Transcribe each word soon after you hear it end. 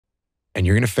And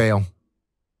you're going to fail,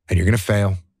 and you're going to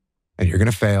fail, and you're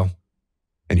going to fail,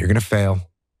 and you're going to fail,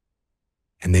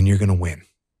 and then you're going to win.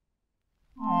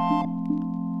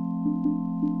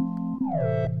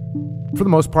 For the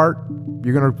most part,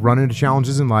 you're going to run into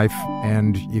challenges in life,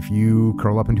 and if you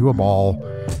curl up into a ball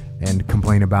and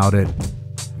complain about it,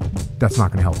 that's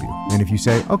not going to help you. And if you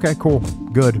say, okay, cool,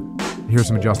 good, here's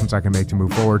some adjustments I can make to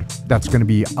move forward, that's going to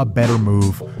be a better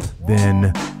move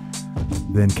than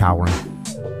cowering.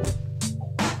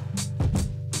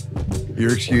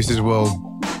 Your excuses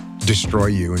will destroy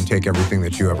you and take everything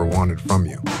that you ever wanted from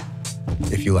you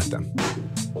if you let them.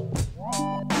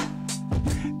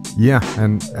 Yeah,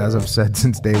 and as I've said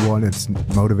since day one,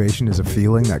 motivation is a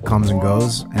feeling that comes and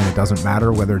goes, and it doesn't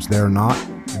matter whether it's there or not.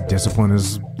 Discipline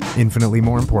is infinitely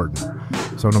more important.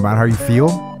 So no matter how you feel,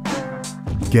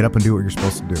 get up and do what you're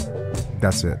supposed to do.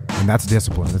 That's it. And that's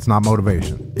discipline. It's not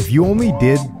motivation. If you only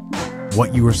did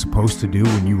what you were supposed to do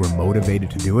when you were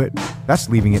motivated to do it, that's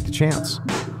leaving it to chance.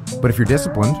 But if you're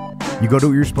disciplined, you go do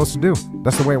what you're supposed to do.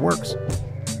 That's the way it works.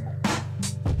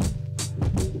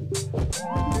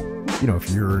 You know,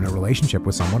 if you're in a relationship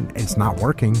with someone and it's not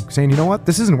working, saying, you know what,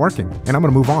 this isn't working and I'm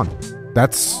going to move on.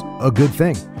 That's a good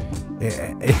thing.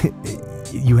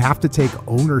 You have to take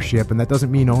ownership, and that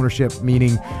doesn't mean ownership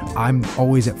meaning I'm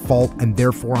always at fault and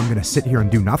therefore I'm going to sit here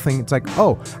and do nothing. It's like,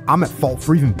 oh, I'm at fault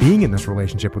for even being in this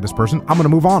relationship with this person. I'm going to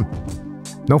move on.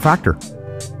 No factor.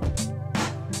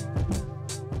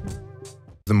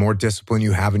 The more discipline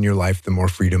you have in your life, the more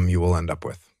freedom you will end up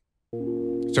with.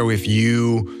 So if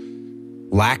you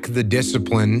lack the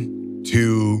discipline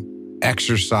to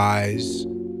exercise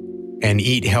and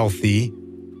eat healthy,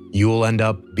 you will end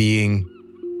up being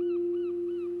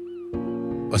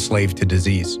a slave to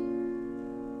disease.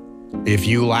 If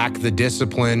you lack the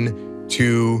discipline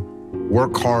to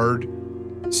work hard,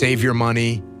 save your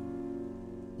money,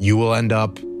 you will end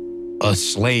up a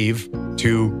slave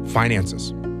to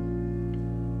finances.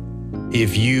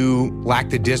 If you lack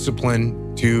the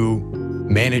discipline to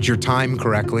manage your time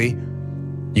correctly,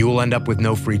 you will end up with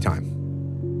no free time.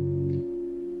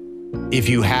 If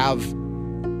you have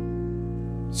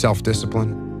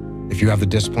self-discipline, if you have the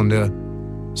discipline to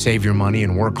save your money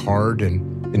and work hard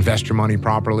and invest your money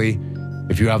properly,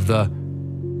 if you have the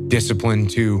discipline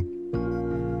to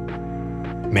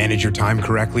manage your time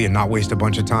correctly and not waste a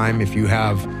bunch of time, if you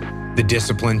have the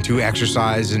discipline to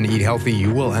exercise and eat healthy,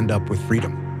 you will end up with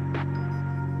freedom.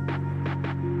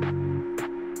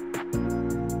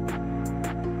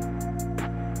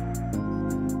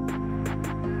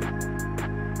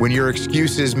 When your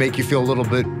excuses make you feel a little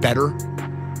bit better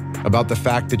about the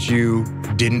fact that you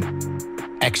didn't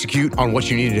execute on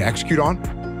what you needed to execute on,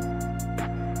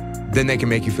 then they can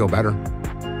make you feel better,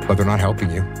 but they're not helping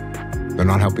you. They're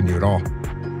not helping you at all.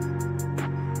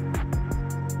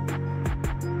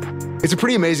 It's a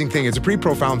pretty amazing thing. It's a pretty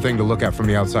profound thing to look at from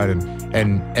the outside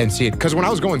and see it. Because when I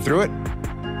was going through it,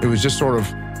 it was just sort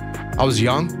of, I was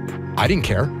young. I didn't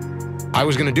care. I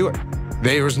was going to do it.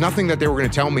 There was nothing that they were going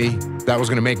to tell me that was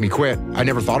going to make me quit. I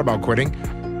never thought about quitting.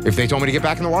 If they told me to get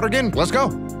back in the water again, let's go.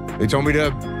 They told me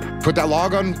to put that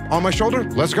log on my shoulder,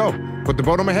 let's go. Put the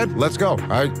boat on my head, let's go.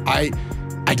 I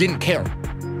didn't care.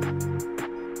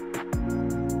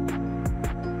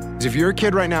 If you're a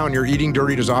kid right now and you're eating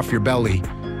Doritos off your belly,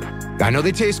 I know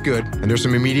they taste good and there's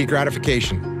some immediate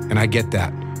gratification, and I get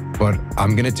that. But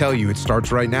I'm going to tell you, it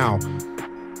starts right now.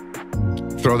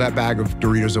 Throw that bag of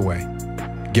Doritos away.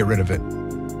 Get rid of it.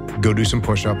 Go do some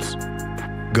push-ups.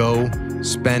 Go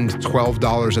spend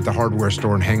 $12 at the hardware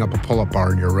store and hang up a pull-up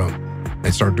bar in your room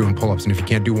and start doing pull-ups. And if you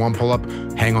can't do one pull-up,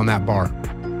 hang on that bar.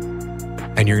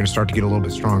 And you're going to start to get a little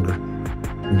bit stronger.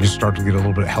 You're going to start to get a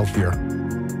little bit healthier.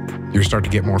 You're going to start to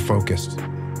get more focused.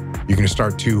 You're going to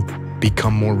start to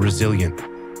become more resilient.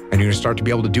 And you're going to start to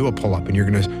be able to do a pull-up. And you're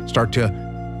going to start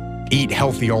to eat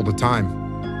healthy all the time.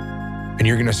 And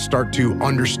you're going to start to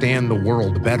understand the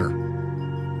world better.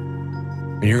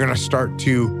 And you're going to start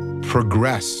to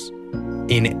progress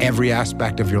in every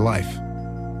aspect of your life.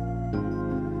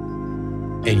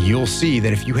 And you'll see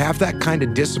that if you have that kind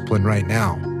of discipline right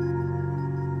now,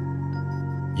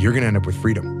 you're going to end up with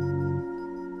freedom.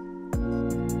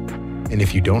 And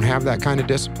if you don't have that kind of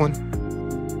discipline,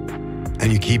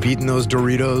 and you keep eating those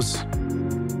Doritos,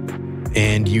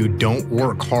 and you don't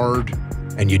work hard,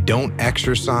 and you don't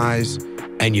exercise,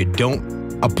 and you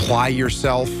don't apply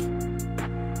yourself,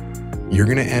 you're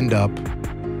going to end up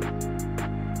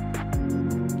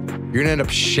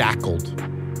shackled. You're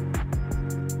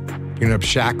going to end up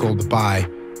shackled by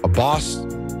a boss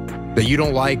that you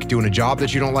don't like, doing a job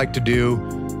that you don't like to do,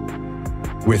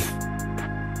 with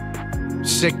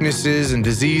sicknesses and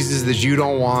diseases that you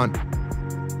don't want,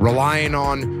 relying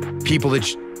on people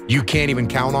that you can't even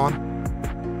count on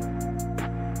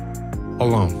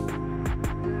alone.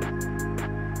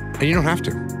 And you don't have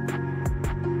to.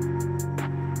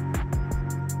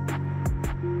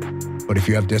 But if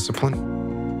you have discipline,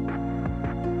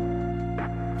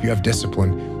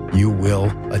 you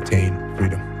will attain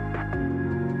freedom.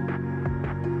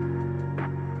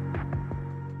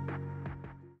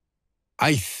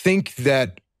 I think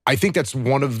that's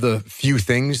one of the few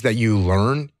things that you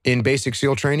learn in basic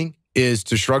SEAL training is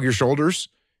to shrug your shoulders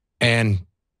and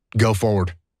go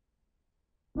forward.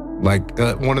 Like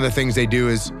one of the things they do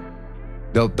is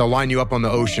they'll line you up on the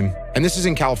ocean. And this is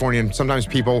in California. And sometimes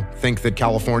people think that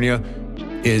California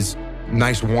is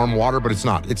nice warm water, but it's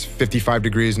not. It's 55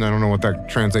 degrees, and I don't know what that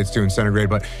translates to in centigrade,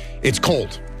 but it's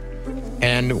cold.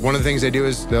 And one of the things they do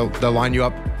is they'll line you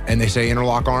up and they say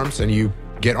interlock arms, and you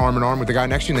get arm in arm with the guy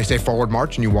next to you, and they say forward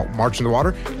march, and you march in the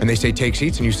water, and they say take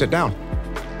seats, and you sit down.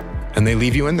 And they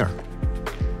leave you in there.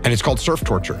 And it's called surf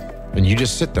torture. And you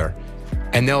just sit there.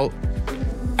 And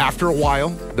after a while,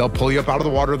 they'll pull you up out of the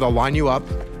water, they'll line you up,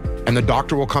 and the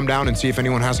doctor will come down and see if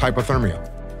anyone has hypothermia.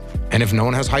 And if no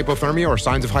one has hypothermia or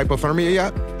signs of hypothermia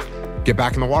yet, get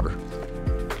back in the water.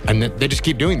 And they just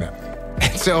keep doing that.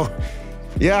 And so,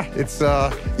 yeah, it's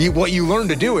what you learn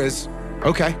to do is,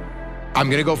 okay, I'm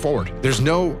gonna go forward.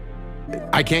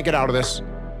 I can't get out of this.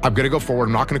 I'm gonna go forward.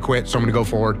 I'm not gonna quit, so I'm gonna go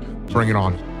forward, bring it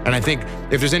on. And I think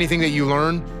if there's anything that you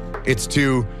learn, it's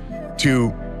to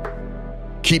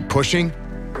keep pushing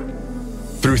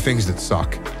through things that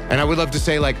suck. And I would love to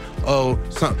say like,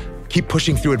 keep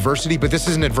pushing through adversity, but this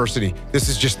isn't adversity. This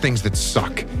is just things that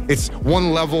suck. It's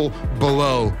one level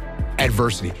below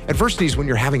adversity. Adversity is when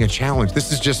you're having a challenge.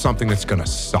 This is just something that's gonna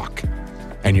suck,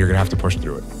 and you're gonna have to push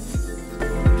through it.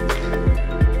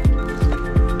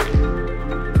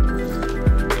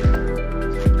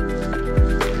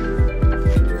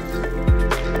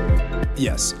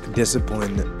 Yes,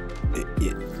 discipline,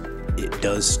 it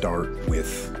does start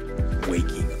with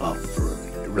waking up early.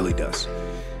 It really does.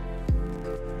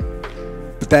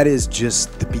 But that is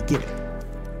just the beginning.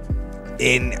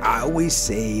 And I always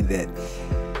say that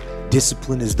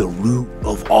discipline is the root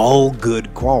of all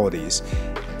good qualities.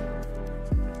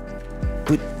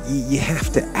 But you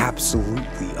have to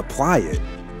absolutely apply it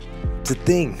to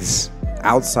things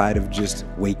outside of just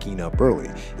waking up early.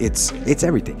 It's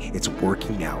everything. It's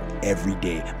working out every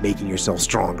day, making yourself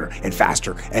stronger and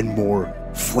faster and more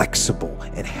flexible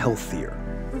and healthier.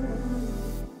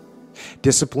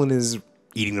 Discipline is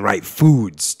eating the right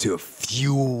foods to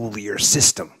fuel your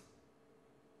system.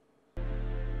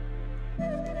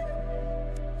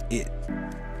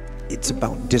 It's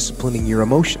about disciplining your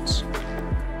emotions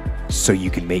so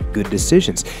you can make good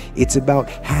decisions. It's about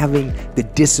having the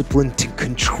discipline to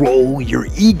control your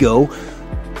ego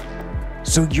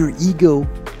so your ego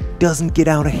doesn't get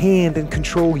out of hand and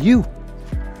control you.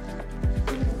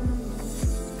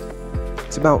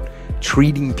 It's about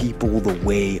treating people the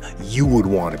way you would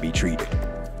want to be treated.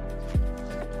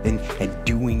 And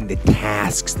doing the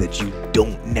tasks that you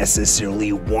don't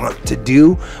necessarily want to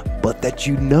do, but that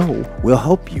you know will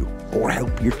help you or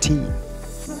help your team.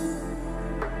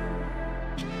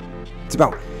 It's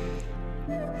about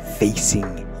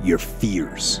facing your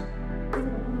fears.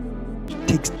 It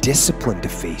takes discipline to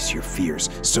face your fears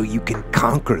so you can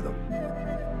conquer them.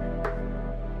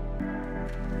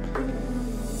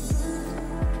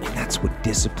 And that's what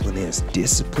discipline is.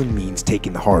 Discipline means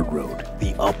taking the hard road,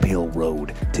 the uphill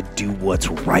road, to do what's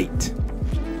right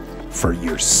for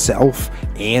yourself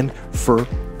and for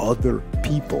other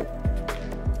people.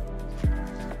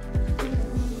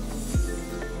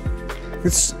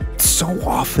 It's so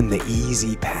often the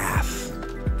easy path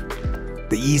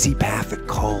that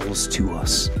calls to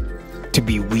us to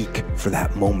be weak for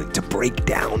that moment, to break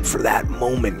down for that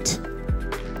moment,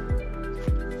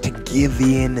 to give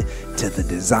in to the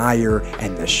desire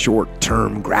and the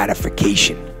short-term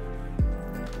gratification.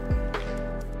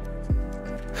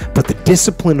 But the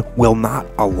discipline will not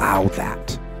allow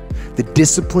that. The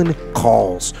discipline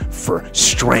calls for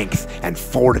strength and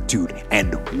fortitude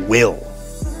and will.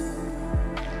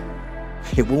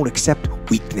 It won't accept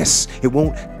weakness. It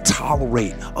won't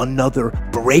tolerate another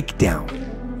breakdown.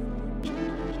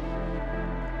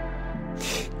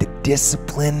 The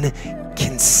discipline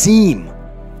can seem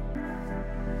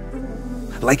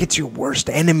like it's your worst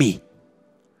enemy.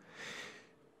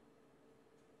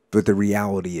 But the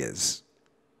reality is,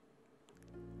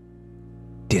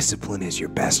 discipline is your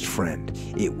best friend.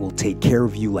 It will take care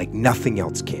of you like nothing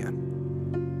else can.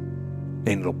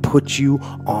 And it'll put you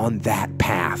on that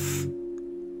path.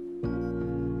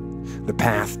 The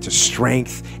path to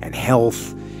strength and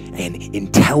health and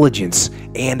intelligence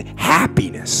and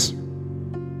happiness.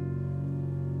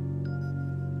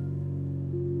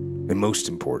 And most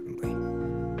importantly,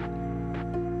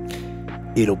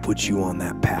 it'll put you on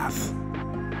that path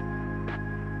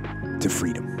to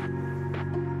freedom.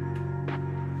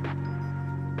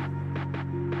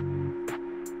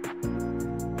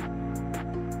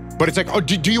 But it's like, oh,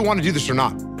 do you want to do this or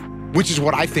not? Which is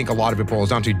what I think a lot of it boils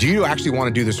down to. Do you actually want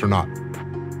to do this or not?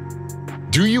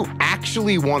 Do you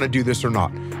actually want to do this or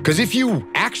not? Because if you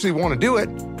actually want to do it,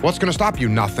 what's going to stop you?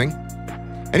 Nothing.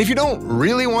 And if you don't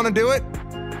really want to do it,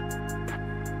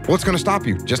 what's going to stop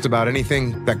you? Just about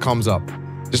anything that comes up.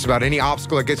 Just about any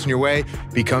obstacle that gets in your way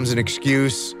becomes an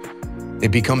excuse. It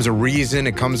becomes a reason.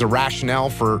 It becomes a rationale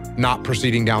for not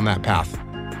proceeding down that path.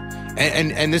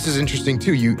 And this is interesting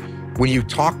too. When you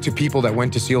talk to people that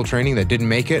went to SEAL training that didn't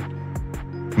make it,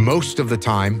 most of the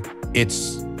time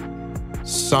it's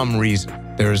some reason.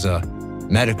 There's a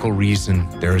medical reason.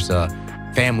 There's a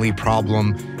family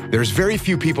problem. There's very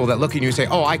few people that look at you and say,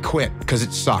 oh, I quit because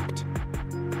it sucked.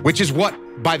 Which is what,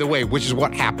 by the way,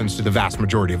 happens to the vast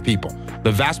majority of people.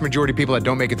 The vast majority of people that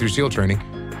don't make it through SEAL training,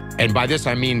 and by this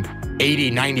I mean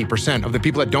 80, 90% of the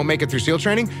people that don't make it through SEAL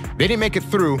training, they didn't make it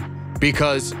through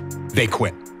because they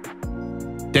quit.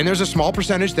 Then there's a small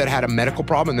percentage that had a medical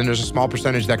problem, and then there's a small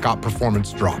percentage that got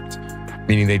performance dropped,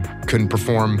 meaning they couldn't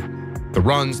perform the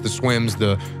runs, the swims,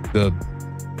 the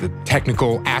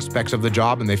technical aspects of the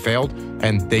job, and they failed,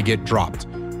 and they get dropped.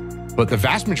 But the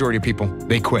vast majority of people,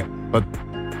 they quit, but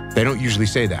they don't usually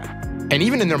say that. And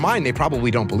even in their mind, they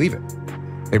probably don't believe it.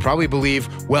 They probably believe,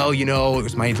 well, it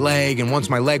was my leg, and once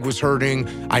my leg was hurting,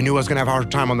 I knew I was gonna have a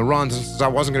hard time on the runs, and since I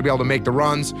wasn't gonna be able to make the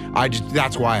runs,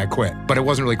 that's why I quit. But it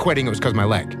wasn't really quitting, it was because of my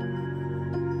leg.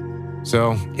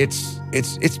 So it's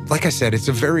like I said, it's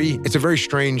a very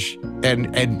strange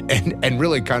and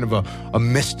really kind of a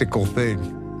mystical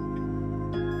thing.